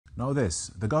Now this,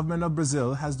 the government of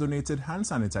Brazil has donated hand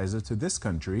sanitizer to this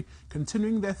country,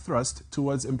 continuing their thrust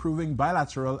towards improving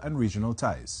bilateral and regional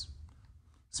ties.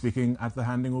 Speaking at the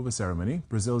handing over ceremony,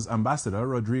 Brazil's ambassador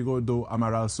Rodrigo do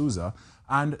Amaral Souza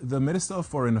and the Minister of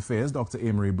Foreign Affairs, Dr.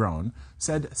 Amery Browne,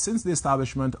 said since the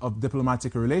establishment of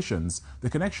diplomatic relations, the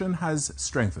connection has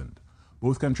strengthened.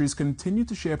 Both countries continue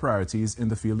to share priorities in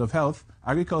the field of health,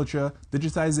 agriculture,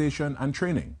 digitization, and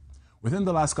training. Within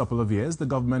the last couple of years, the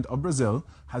government of Brazil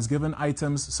has given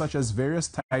items such as various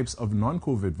types of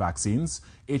non-COVID vaccines,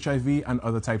 HIV, and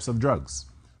other types of drugs.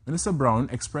 Minister Browne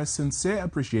expressed sincere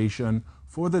appreciation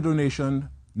for the donation,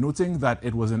 noting that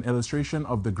it was an illustration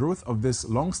of the growth of this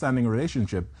long-standing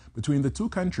relationship between the two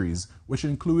countries, which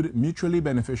include mutually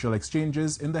beneficial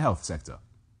exchanges in the health sector.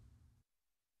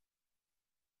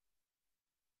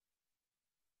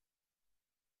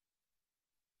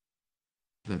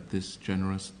 That this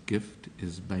generous gift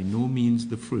is by no means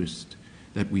the first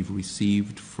that we've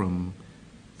received from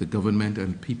the government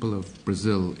and people of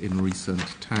Brazil in recent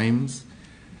times,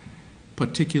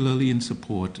 particularly in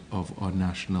support of our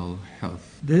national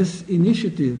health. This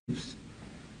initiative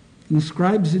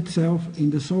inscribes itself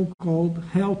in the so-called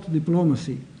health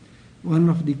diplomacy, one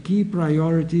of the key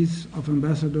priorities of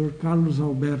Ambassador Carlos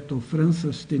Alberto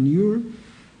França's tenure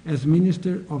as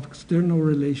Minister of External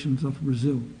Relations of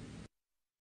Brazil.